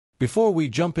Before we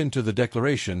jump into the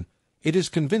declaration, it is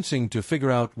convincing to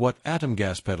figure out what atom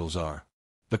gas pedals are.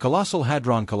 The Colossal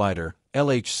Hadron Collider,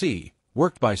 LHC,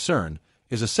 worked by CERN,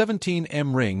 is a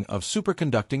 17M ring of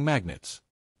superconducting magnets.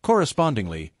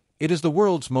 Correspondingly, it is the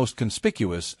world's most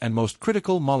conspicuous and most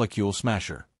critical molecule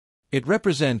smasher. It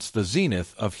represents the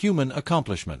zenith of human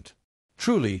accomplishment.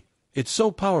 Truly, it's so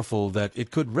powerful that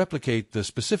it could replicate the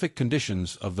specific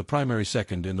conditions of the primary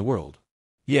second in the world.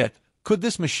 Yet, could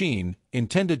this machine,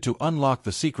 intended to unlock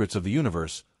the secrets of the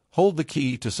universe, hold the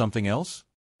key to something else?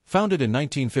 Founded in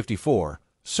 1954,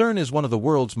 CERN is one of the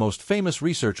world's most famous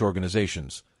research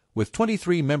organizations, with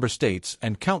 23 member states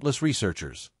and countless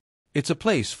researchers. It's a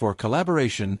place for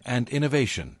collaboration and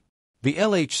innovation. The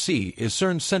LHC is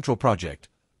CERN's central project,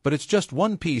 but it's just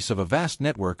one piece of a vast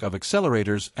network of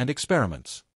accelerators and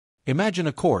experiments. Imagine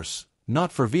a course,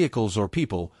 not for vehicles or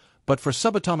people, but for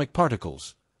subatomic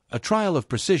particles, a trial of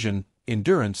precision,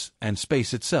 endurance, and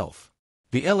space itself.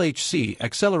 The LHC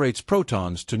accelerates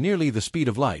protons to nearly the speed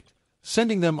of light,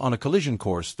 sending them on a collision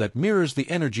course that mirrors the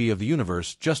energy of the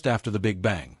universe just after the Big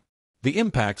Bang. The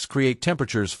impacts create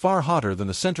temperatures far hotter than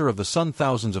the center of the sun.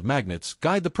 Thousands of magnets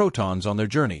guide the protons on their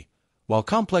journey, while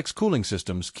complex cooling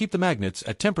systems keep the magnets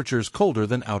at temperatures colder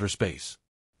than outer space.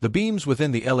 The beams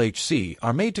within the LHC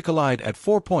are made to collide at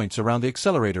 4 points around the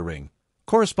accelerator ring,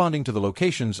 corresponding to the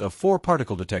locations of 4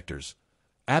 particle detectors: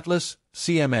 Atlas,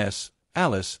 CMS,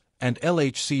 ALICE, and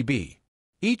LHCb.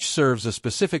 Each serves a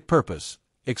specific purpose,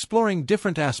 exploring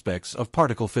different aspects of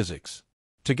particle physics.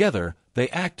 Together, they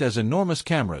act as enormous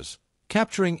cameras,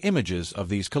 capturing images of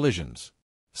these collisions.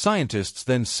 Scientists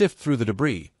then sift through the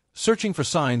debris, searching for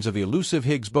signs of the elusive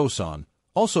Higgs boson,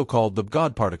 also called the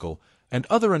God particle, and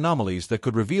other anomalies that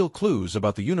could reveal clues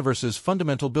about the universe's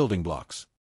fundamental building blocks.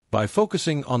 By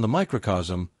focusing on the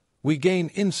microcosm, we gain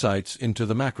insights into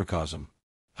the macrocosm.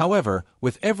 However,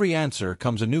 with every answer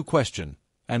comes a new question,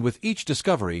 and with each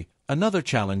discovery, another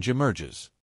challenge emerges.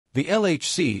 The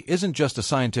LHC isn't just a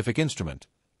scientific instrument,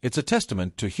 it's a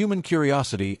testament to human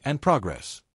curiosity and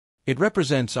progress. It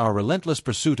represents our relentless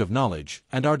pursuit of knowledge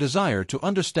and our desire to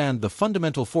understand the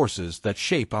fundamental forces that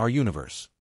shape our universe.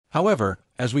 However,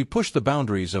 as we push the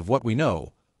boundaries of what we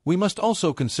know, we must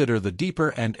also consider the deeper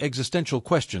and existential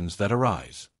questions that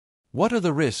arise. What are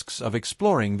the risks of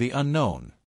exploring the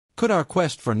unknown? Could our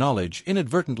quest for knowledge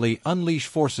inadvertently unleash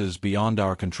forces beyond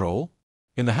our control?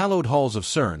 In the hallowed halls of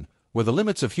CERN, where the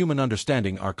limits of human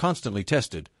understanding are constantly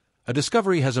tested, a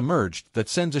discovery has emerged that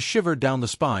sends a shiver down the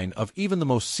spine of even the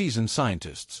most seasoned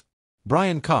scientists.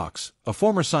 Brian Cox, a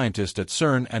former scientist at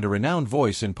CERN and a renowned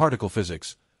voice in particle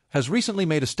physics, has recently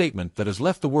made a statement that has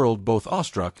left the world both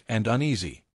awestruck and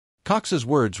uneasy. Cox's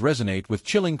words resonate with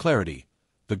chilling clarity.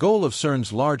 The goal of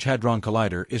CERN's Large Hadron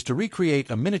Collider is to recreate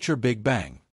a miniature Big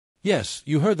Bang. Yes,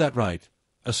 you heard that right.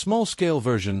 A small-scale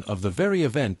version of the very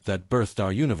event that birthed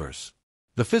our universe.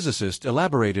 The physicist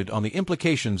elaborated on the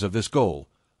implications of this goal,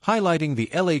 highlighting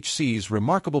the LHC's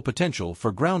remarkable potential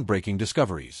for groundbreaking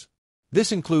discoveries.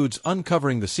 This includes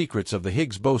uncovering the secrets of the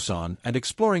Higgs boson and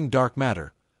exploring dark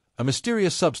matter, a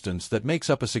mysterious substance that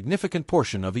makes up a significant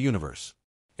portion of the universe.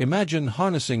 Imagine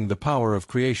harnessing the power of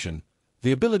creation,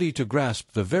 the ability to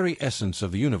grasp the very essence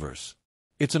of the universe.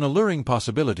 It's an alluring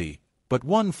possibility, but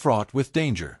one fraught with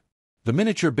danger. The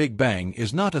miniature Big Bang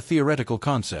is not a theoretical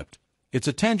concept, it's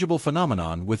a tangible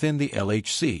phenomenon within the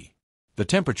LHC. The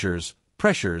temperatures,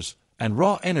 pressures, and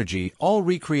raw energy all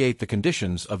recreate the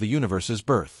conditions of the universe's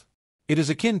birth. It is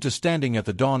akin to standing at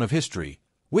the dawn of history,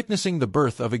 witnessing the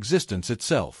birth of existence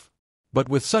itself. But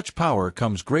with such power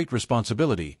comes great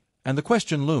responsibility, and the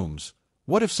question looms,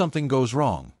 what if something goes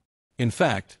wrong? In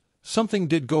fact, something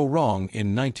did go wrong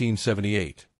in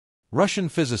 1978. Russian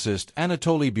physicist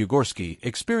Anatoly Bugorsky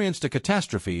experienced a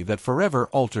catastrophe that forever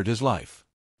altered his life.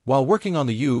 While working on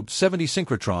the U-70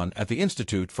 synchrotron at the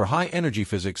Institute for High Energy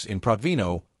Physics in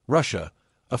Protvino, Russia,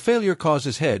 a failure caused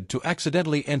his head to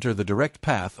accidentally enter the direct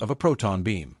path of a proton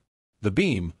beam. The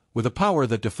beam, with a power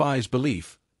that defies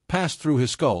belief, passed through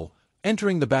his skull,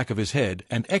 entering the back of his head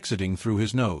and exiting through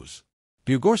his nose.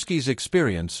 Bugorsky's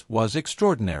experience was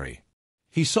extraordinary.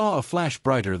 He saw a flash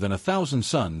brighter than 1,000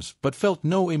 suns but felt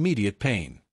no immediate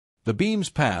pain. The beam's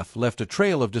path left a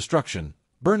trail of destruction,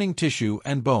 burning tissue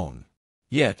and bone.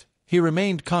 Yet, he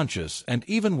remained conscious and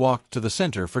even walked to the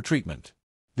center for treatment.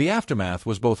 The aftermath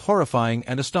was both horrifying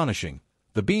and astonishing.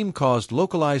 The beam caused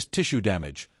localized tissue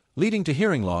damage, leading to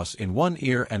hearing loss in one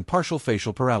ear and partial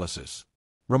facial paralysis.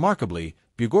 Remarkably,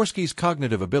 Bugorsky's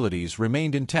cognitive abilities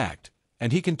remained intact,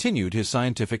 and he continued his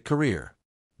scientific career.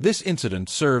 This incident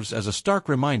serves as a stark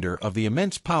reminder of the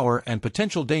immense power and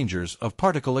potential dangers of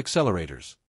particle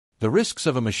accelerators. The risks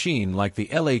of a machine like the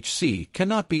LHC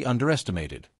cannot be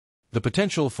underestimated. the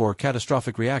potential for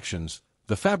catastrophic reactions,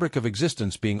 the fabric of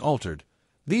existence being altered.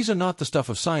 These are not the stuff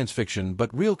of science fiction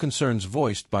but real concerns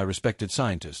voiced by respected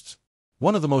scientists.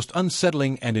 One of the most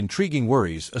unsettling and intriguing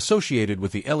worries associated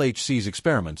with the LHC's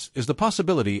experiments is the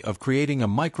possibility of creating a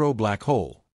micro-black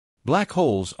hole. Black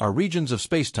holes are regions of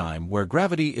spacetime where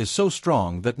gravity is so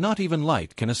strong that not even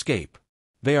light can escape.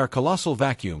 They are colossal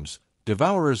vacuums,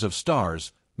 devourers of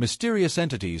stars, mysterious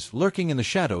entities lurking in the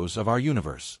shadows of our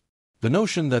universe. The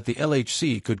notion that the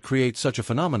LHC could create such a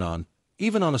phenomenon,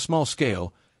 even on a small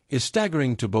scale, is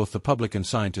staggering to both the public and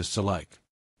scientists alike.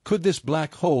 Could this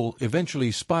black hole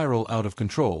eventually spiral out of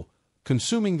control,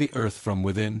 consuming the Earth from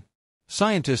within?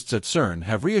 Scientists at CERN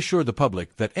have reassured the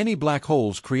public that any black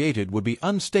holes created would be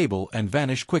unstable and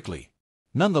vanish quickly.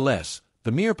 Nonetheless,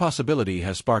 the mere possibility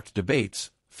has sparked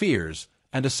debates, fears,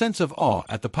 and a sense of awe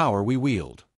at the power we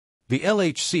wield. The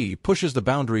LHC pushes the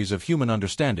boundaries of human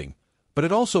understanding, but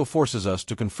it also forces us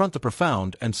to confront the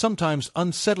profound and sometimes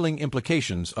unsettling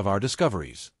implications of our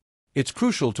discoveries. It's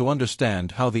crucial to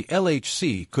understand how the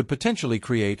LHC could potentially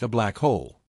create a black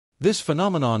hole. This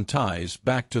phenomenon ties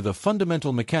back to the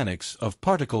fundamental mechanics of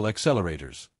particle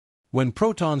accelerators. When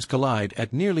protons collide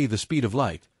at nearly the speed of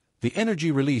light, the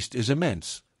energy released is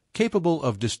immense, capable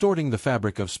of distorting the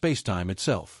fabric of spacetime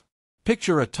itself.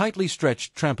 Picture a tightly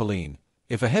stretched trampoline.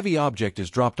 If a heavy object is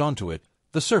dropped onto it,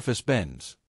 the surface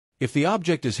bends. If the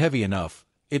object is heavy enough,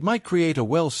 it might create a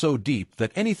well so deep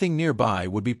that anything nearby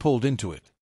would be pulled into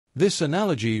it. This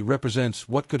analogy represents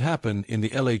what could happen in the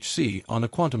LHC on a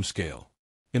quantum scale.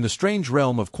 In the strange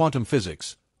realm of quantum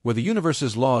physics, where the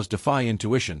universe's laws defy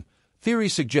intuition, theory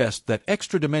suggests that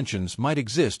extra dimensions might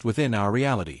exist within our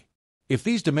reality. If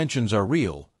these dimensions are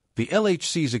real, the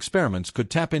LHC's experiments could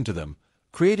tap into them,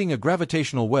 creating a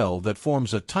gravitational well that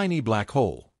forms a tiny black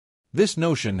hole. This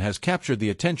notion has captured the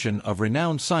attention of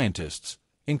renowned scientists,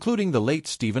 including the late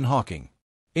Stephen Hawking.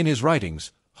 In his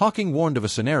writings, Hawking warned of a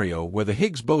scenario where the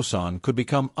Higgs boson could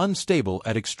become unstable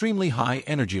at extremely high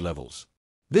energy levels.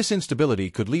 This instability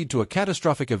could lead to a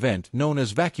catastrophic event known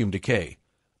as vacuum decay,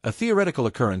 a theoretical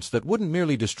occurrence that wouldn't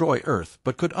merely destroy Earth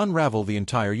but could unravel the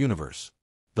entire universe.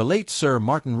 The late Sir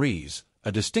Martin Rees,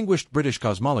 a distinguished British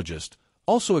cosmologist,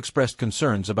 also expressed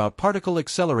concerns about particle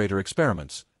accelerator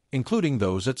experiments, including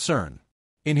those at CERN.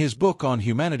 In his book on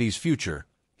humanity's future,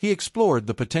 he explored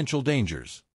the potential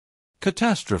dangers.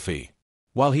 Catastrophe.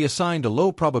 While he assigned a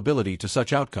low probability to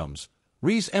such outcomes,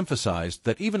 Rees emphasized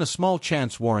that even a small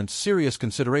chance warrants serious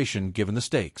consideration given the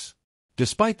stakes.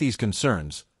 Despite these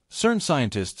concerns, CERN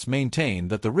scientists maintain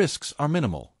that the risks are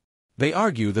minimal. They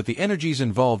argue that the energies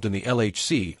involved in the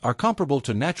LHC are comparable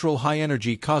to natural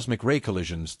high-energy cosmic ray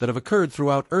collisions that have occurred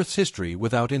throughout Earth's history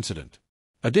without incident.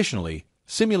 Additionally,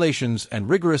 simulations and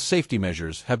rigorous safety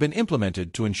measures have been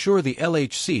implemented to ensure the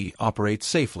LHC operates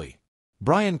safely.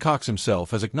 Brian Cox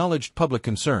himself has acknowledged public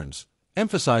concerns,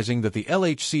 emphasizing that the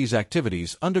LHC's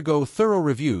activities undergo thorough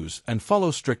reviews and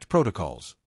follow strict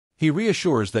protocols. He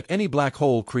reassures that any black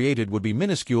hole created would be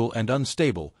minuscule and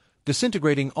unstable,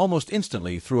 disintegrating almost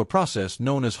instantly through a process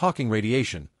known as Hawking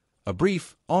radiation, a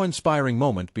brief, awe-inspiring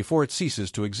moment before it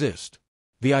ceases to exist.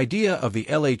 The idea of the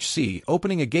LHC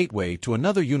opening a gateway to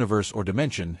another universe or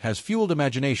dimension has fueled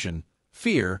imagination,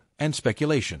 fear, and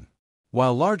speculation.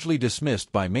 While largely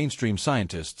dismissed by mainstream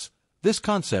scientists, this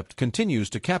concept continues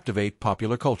to captivate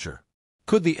popular culture.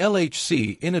 Could the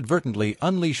LHC inadvertently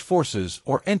unleash forces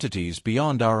or entities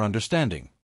beyond our understanding?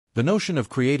 The notion of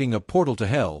creating a portal to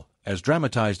hell, as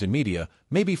dramatized in media,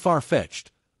 may be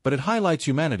far-fetched, but it highlights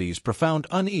humanity's profound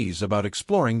unease about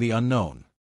exploring the unknown.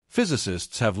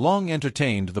 Physicists have long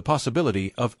entertained the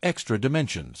possibility of extra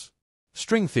dimensions.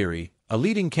 String theory, a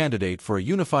leading candidate for a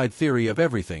unified theory of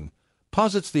everything,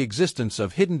 posits the existence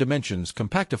of hidden dimensions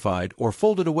compactified or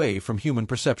folded away from human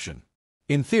perception.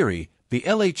 In theory, the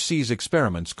LHC's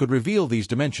experiments could reveal these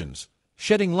dimensions,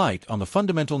 shedding light on the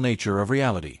fundamental nature of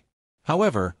reality.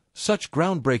 However, such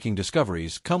groundbreaking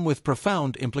discoveries come with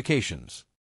profound implications.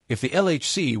 If the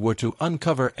LHC were to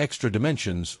uncover extra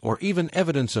dimensions or even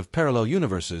evidence of parallel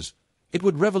universes, it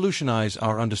would revolutionize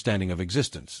our understanding of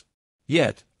existence.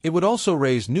 Yet, it would also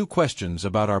raise new questions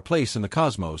about our place in the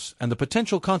cosmos and the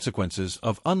potential consequences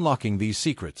of unlocking these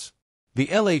secrets. The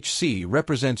LHC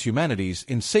represents humanity's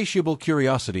insatiable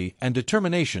curiosity and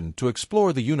determination to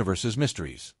explore the universe's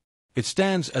mysteries. It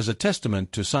stands as a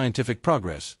testament to scientific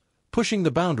progress, pushing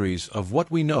the boundaries of what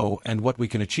we know and what we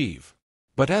can achieve.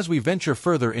 But as we venture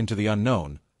further into the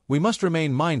unknown, we must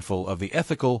remain mindful of the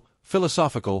ethical,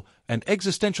 philosophical, and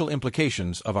existential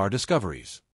implications of our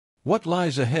discoveries. What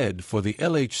lies ahead for the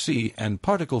LHC and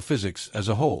particle physics as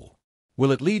a whole?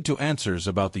 Will it lead to answers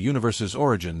about the universe's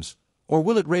origins, or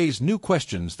will it raise new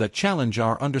questions that challenge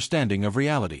our understanding of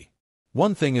reality?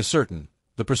 One thing is certain,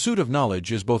 the pursuit of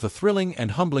knowledge is both a thrilling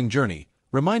and humbling journey,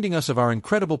 reminding us of our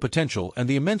incredible potential and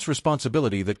the immense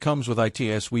responsibility that comes with it.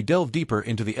 As we delve deeper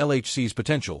into the LHC's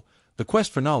potential, the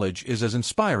quest for knowledge is as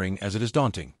inspiring as it is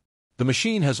daunting. The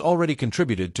machine has already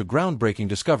contributed to groundbreaking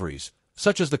discoveries,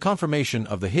 such as the confirmation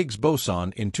of the Higgs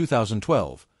boson in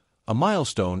 2012, a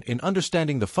milestone in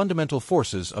understanding the fundamental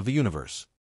forces of the universe.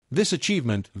 This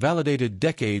achievement validated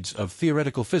decades of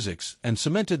theoretical physics and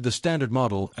cemented the Standard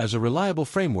Model as a reliable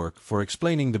framework for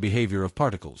explaining the behavior of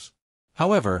particles.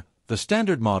 However, the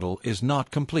Standard Model is not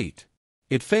complete.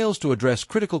 It fails to address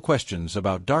critical questions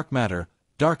about dark matter,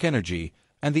 dark energy,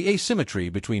 and the asymmetry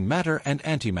between matter and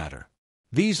antimatter.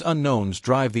 These unknowns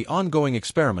drive the ongoing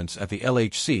experiments at the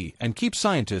LHC and keep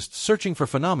scientists searching for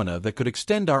phenomena that could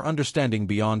extend our understanding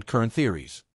beyond current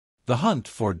theories. The hunt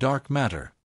for dark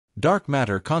matter. Dark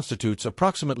matter constitutes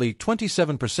approximately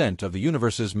 27% of the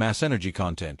universe's mass-energy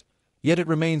content, yet it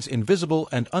remains invisible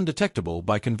and undetectable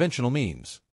by conventional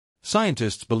means.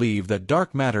 Scientists believe that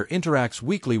dark matter interacts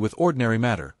weakly with ordinary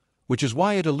matter, which is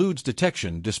why it eludes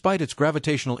detection despite its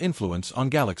gravitational influence on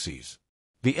galaxies.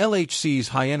 The LHC's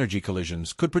high-energy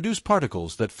collisions could produce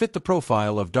particles that fit the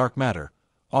profile of dark matter,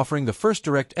 offering the first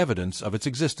direct evidence of its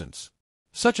existence.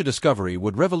 Such a discovery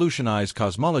would revolutionize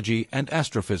cosmology and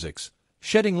astrophysics,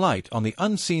 shedding light on the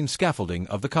unseen scaffolding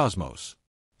of the cosmos.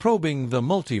 Probing the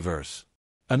multiverse.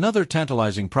 Another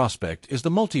tantalizing prospect is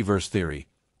the multiverse theory,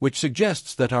 which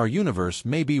suggests that our universe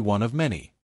may be one of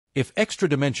many. If extra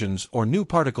dimensions or new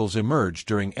particles emerge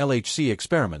during LHC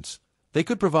experiments, they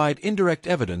could provide indirect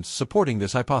evidence supporting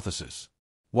this hypothesis.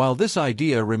 While this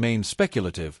idea remains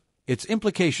speculative, its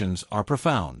implications are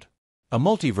profound. A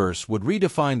multiverse would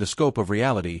redefine the scope of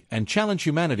reality and challenge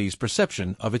humanity's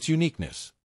perception of its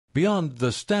uniqueness. Beyond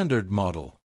the Standard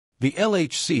Model. The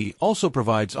LHC also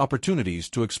provides opportunities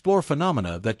to explore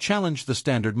phenomena that challenge the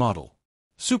Standard Model.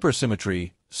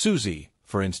 Supersymmetry, SUSY,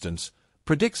 for instance,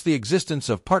 predicts the existence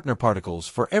of partner particles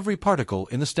for every particle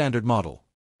in the Standard Model.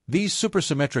 These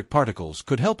supersymmetric particles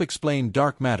could help explain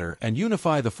dark matter and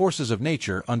unify the forces of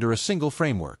nature under a single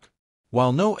framework.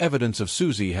 While no evidence of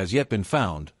SUSY has yet been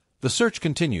found, the search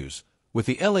continues, with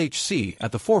the LHC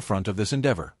at the forefront of this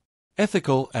endeavor.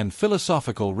 Ethical and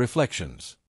philosophical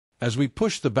reflections. As we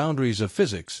push the boundaries of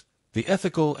physics, the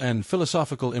ethical and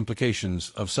philosophical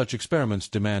implications of such experiments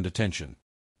demand attention.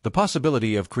 The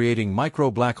possibility of creating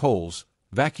micro-black holes,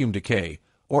 vacuum decay,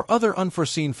 or other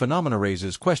unforeseen phenomena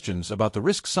raises questions about the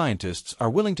risks scientists are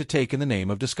willing to take in the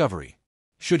name of discovery.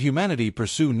 Should humanity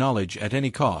pursue knowledge at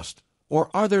any cost, or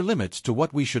are there limits to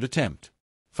what we should attempt?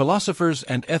 Philosophers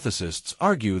and ethicists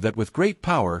argue that with great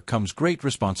power comes great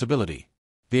responsibility.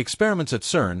 The experiments at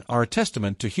CERN are a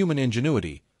testament to human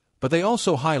ingenuity, but they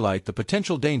also highlight the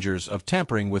potential dangers of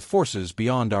tampering with forces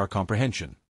beyond our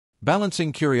comprehension.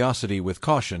 Balancing curiosity with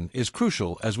caution is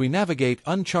crucial as we navigate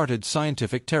uncharted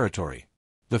scientific territory.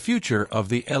 The future of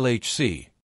the LHC.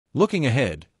 Looking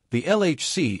ahead, the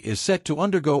LHC is set to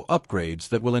undergo upgrades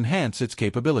that will enhance its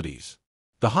capabilities.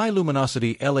 The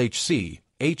high-luminosity LHC,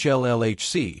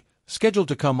 HLLHC, scheduled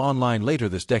to come online later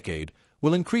this decade,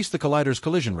 will increase the collider's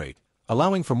collision rate,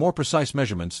 allowing for more precise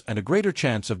measurements and a greater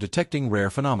chance of detecting rare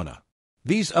phenomena.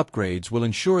 These upgrades will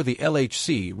ensure the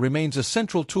LHC remains a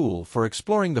central tool for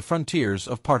exploring the frontiers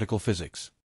of particle physics.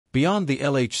 Beyond the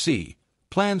LHC,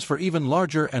 plans for even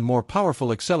larger and more powerful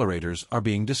accelerators are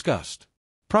being discussed.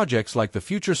 Projects like the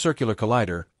Future Circular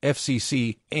Collider,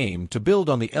 FCC, aim to build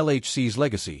on the LHC's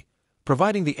legacy,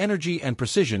 providing the energy and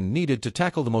precision needed to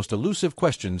tackle the most elusive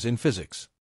questions in physics.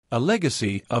 A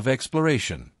legacy of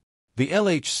exploration. The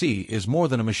LHC is more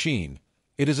than a machine.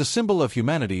 It is a symbol of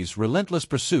humanity's relentless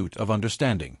pursuit of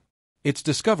understanding. Its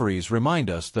discoveries remind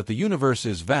us that the universe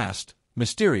is vast,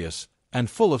 mysterious, and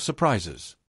full of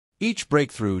surprises. Each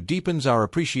breakthrough deepens our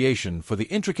appreciation for the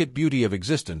intricate beauty of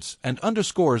existence and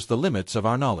underscores the limits of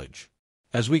our knowledge.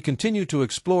 As we continue to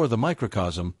explore the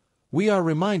microcosm, we are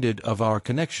reminded of our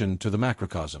connection to the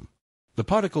macrocosm. The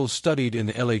particles studied in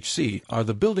the LHC are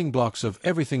the building blocks of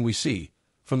everything we see,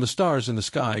 from the stars in the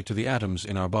sky to the atoms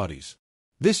in our bodies.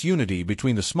 This unity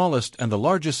between the smallest and the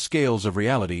largest scales of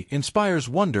reality inspires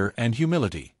wonder and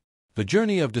humility. The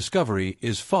journey of discovery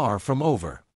is far from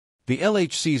over. The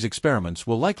LHC's experiments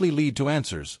will likely lead to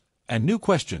answers and new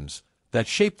questions that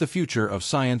shape the future of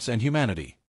science and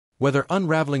humanity. Whether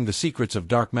unraveling the secrets of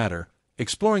dark matter,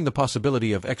 exploring the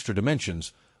possibility of extra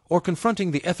dimensions, or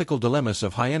confronting the ethical dilemmas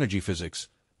of high-energy physics,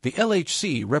 the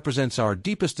LHC represents our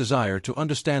deepest desire to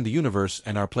understand the universe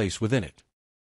and our place within it.